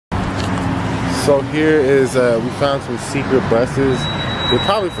So here is, we found some secret buses. They're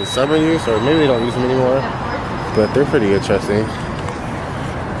probably for summer use, or maybe they don't use them anymore, but they're pretty interesting.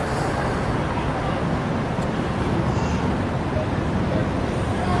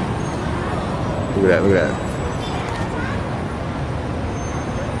 Look at that, look at that.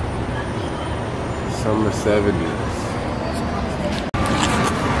 Summer 70s.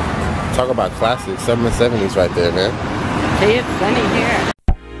 Talk about classics, summer 70s right there, man. Hey, it's sunny here.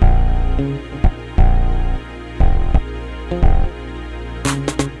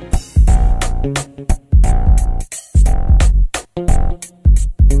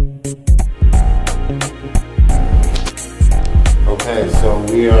 Okay, so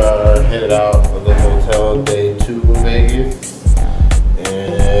we are headed out of the hotel, day 2 in Vegas.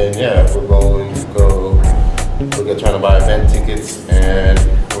 And yeah, we're going to go, we're trying to buy event tickets and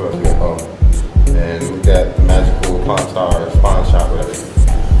where else we got? Oh, and we got the magical Pawn Stars pawn shop, whatever.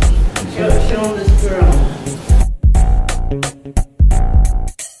 Show them this girl.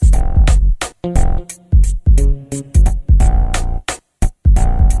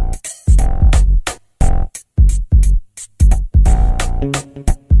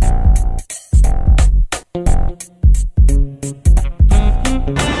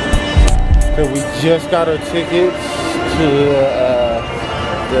 So we just got our tickets to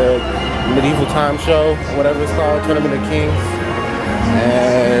the Medieval Time Show, whatever it's called, Tournament of Kings.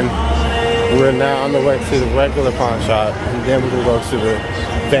 And we're now on the way to the regular pawn shop, and then we're gonna go to the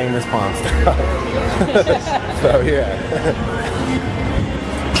famous pawn stop. So yeah.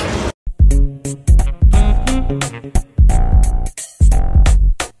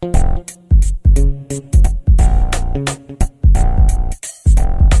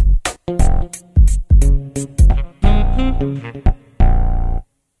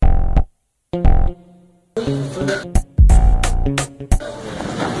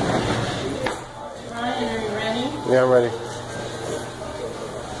 Yeah, I'm ready.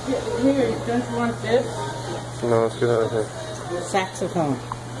 Here, don't you want this? No, let's get out of here. Saxophone.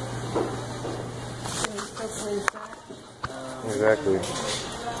 Exactly.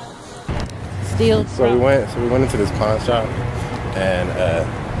 Steel. So we went into this pawn shop, and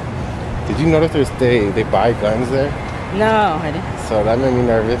did you notice they buy guns there? No, I didn't. So that made me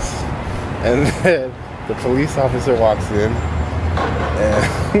nervous. And then the police officer walks in,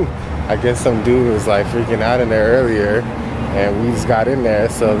 and I guess some dude was like freaking out in there earlier, and we just got in there,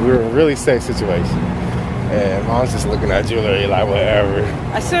 so we were in a really safe situation. And Mom's just looking at jewelry like, whatever.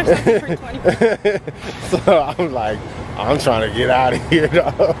 I searched for 20. So I'm like, I'm trying to get out of here,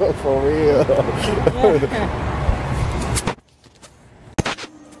 though, for real.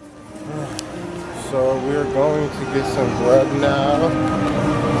 So we're going to get some grub now.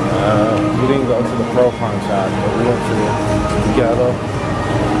 We didn't go to the pro pawn shop, but we went to the ghetto.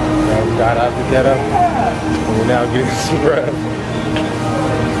 We got out the ghetto, and we're now getting some grub.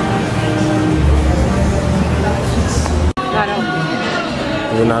 Not open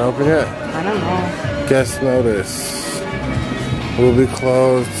yet. We're not open yet? I don't know. Guest notice. We'll be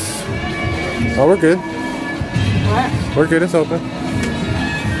closed. Oh, we're good. What? We're good, it's open.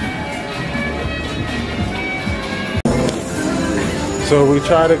 So we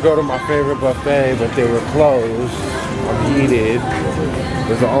tried to go to my favorite buffet, but they were closed or heated. It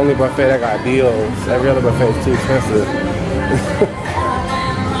was the only buffet that got deals. Every other buffet is too expensive.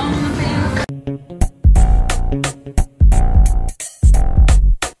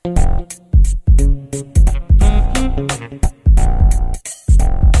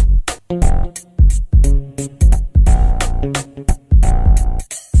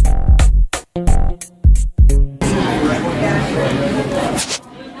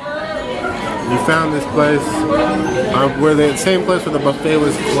 We found this place where the same place where the buffet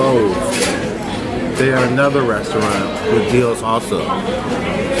was closed. They had another restaurant with deals also. So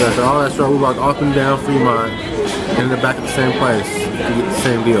after all that restaurant, we walked up and down Fremont and ended back at the same place to get the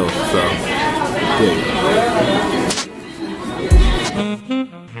same deals. So, yeah.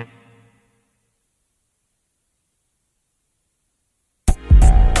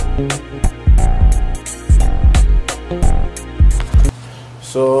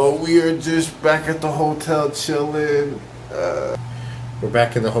 So we are just back at the hotel chilling. We're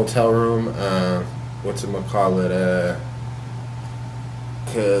back in the hotel room.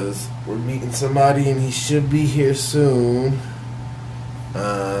 Cause we're meeting somebody and he should be here soon.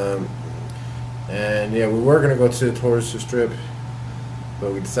 And yeah, we were gonna go to the tourist strip,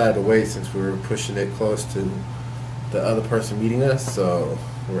 but we decided to wait since we were pushing it close to the other person meeting us. So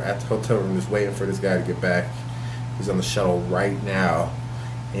we're at the hotel room just waiting for this guy to get back. He's on the shuttle right now,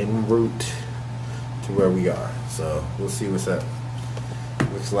 en route to where we are. So we'll see what's up.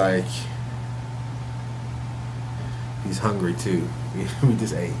 Looks like he's hungry too. We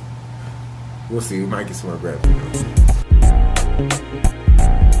just ate. We'll see. We might get some more bread.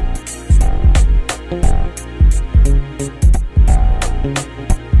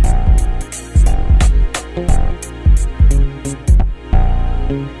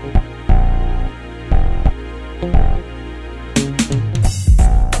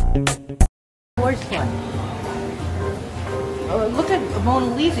 Look at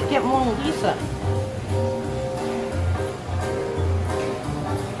Mona Lisa. Get Mona Lisa.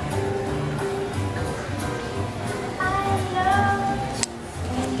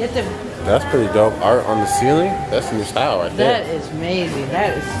 Get them. That's pretty dope. Art on the ceiling. That's a new style right there. That is amazing.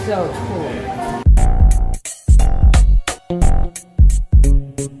 That is so cool.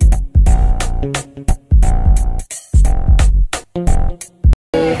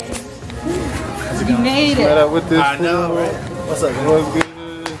 You made it. Met up with this. I know, right? What's up, man? What's good?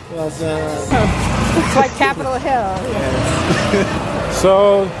 What's up? It's like Capitol Hill.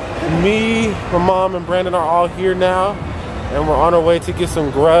 So, me, my mom, and Brandon are all here now, and we're on our way to get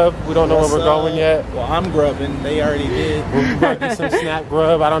some grub. We don't know where we're going yet. Well, I'm grubbing. They already did. We're about to get some snack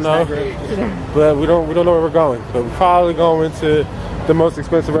grub. I don't know, but we don't know where we're going. But we're probably going to the most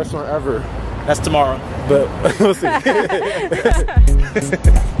expensive restaurant ever. That's tomorrow. But we'll see.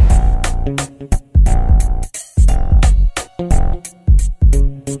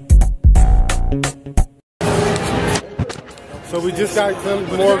 So we just got some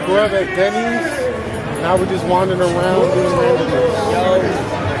more grub at Denny's. Now we're just wandering around doing randomness. Yo,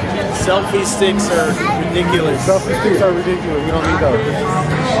 selfie sticks are ridiculous. Selfie sticks are ridiculous. We don't need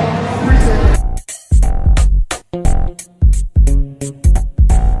those.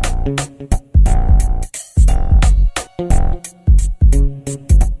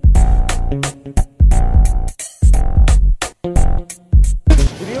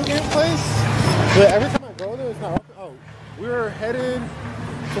 Video game place? But every time I go there, it's not open. Oh, we were headed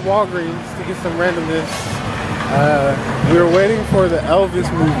to Walgreens to get some randomness. We were waiting for the Elvis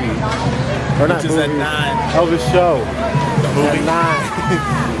movie. Or not Which is movie. at 9. Elvis show. The movie. At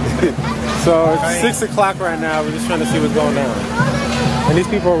 9. So it's 6 o'clock right now. We're just trying to see what's going on. And these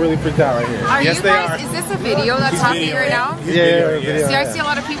people are really freaked out right here. Are Yes, you they guys, are. is this a video that's happening right now? Yeah. See, I see a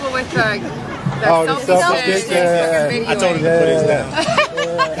lot of people with the Oh, the selfie selfie sticks. stick, I told him to put his down.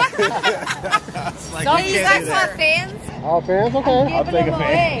 So you guys have fans? All fans? Okay. I'll take a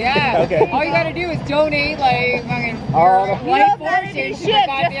fan. Yeah. Okay. All you gotta do is donate, like, fucking, All your the- life fortune to the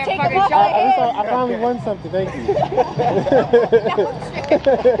goddamn fucking show. I finally won something. Thank you.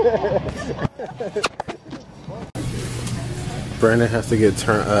 Brandon has to get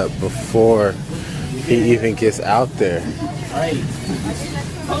turned up before he even gets out there. Right.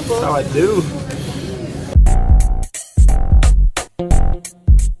 That's how I do.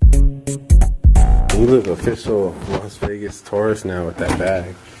 You look official Las Vegas tourist now with that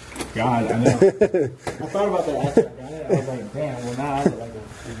bag. God, I know. I thought about that after I got it. I was like, damn, well now I look like a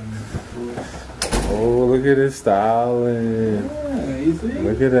freaking Oh, look at his styling. Yeah, you see?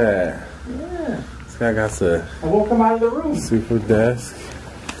 Look at that. Yeah. This guy got a I won't come out of the room. super desk.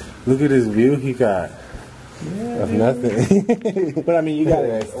 Look at his view he got Yeah, of nothing. but I mean, you got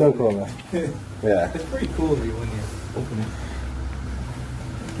Yeah, it. it's still cool though. Yeah. It's pretty cool when you open it.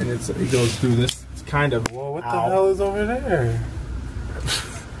 And it goes through this. It's kind of. Well, what the Ow. hell is over there?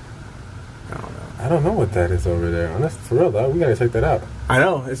 I don't know. I don't know what that is over there. Honest, for real though, we gotta check that out. I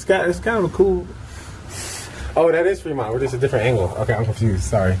know. It's kind of a cool. Oh, that is Fremont. We're just a different angle. Okay, I'm confused.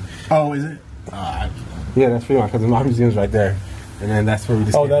 Sorry. Oh, is it? Yeah, that's Fremont because the mob museum's right there, and then that's where we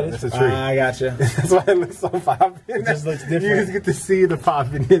just. Oh, that is. That's a tree. I gotcha. That's why it looks so poppin'. It just looks You different. just get to see the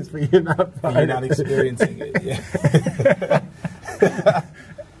poppiness, but you're not. You're not experiencing it. Yeah.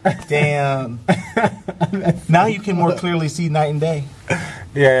 Damn. Now you can more clearly see night and day.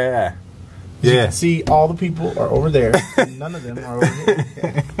 Yeah. You can see all the people are over there. And none of them are over here.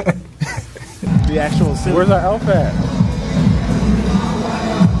 The actual city. Where's our elf at?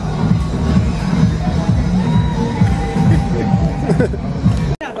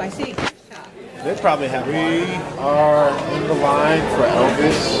 I see. They probably have. We are in the line for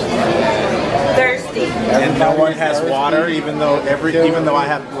Elvis. Thirsty. And no one has water, even though I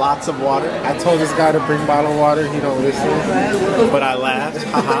have lots of water. I told this guy to bring bottled water. He don't listen. But I laughed,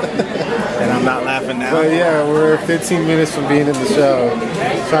 haha. And I'm not laughing now. But yeah, we're 15 minutes from being in the show,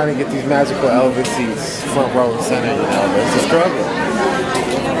 trying to get these magical Elvis seats, front row and center. You know, but it's a struggle.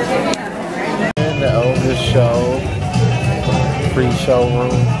 In the Elvis show, free showroom.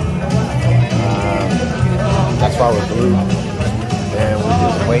 That's why we're glued, and we're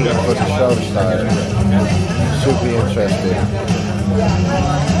just waiting for the show to start. Should be interesting.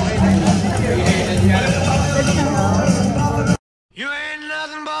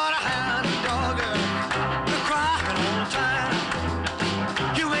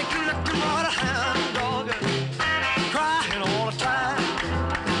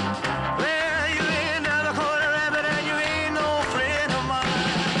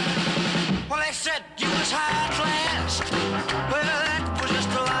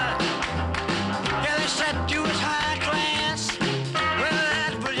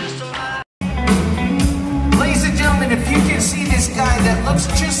 guy that looks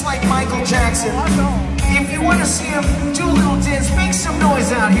just like Michael Jackson. If you want to see him do a little dance, make some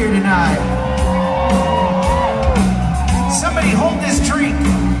noise out here tonight. Somebody hold this drink.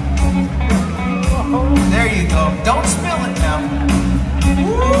 There you go. Don't spill it now.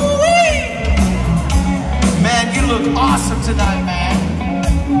 Woo-wee! Man, you look awesome tonight, man.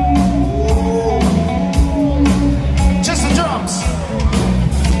 Just the drums.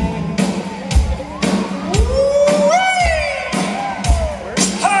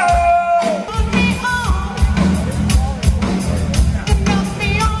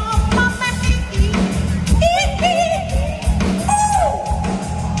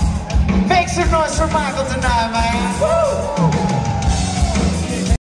 Make some noise for Michael tonight, man. Woo!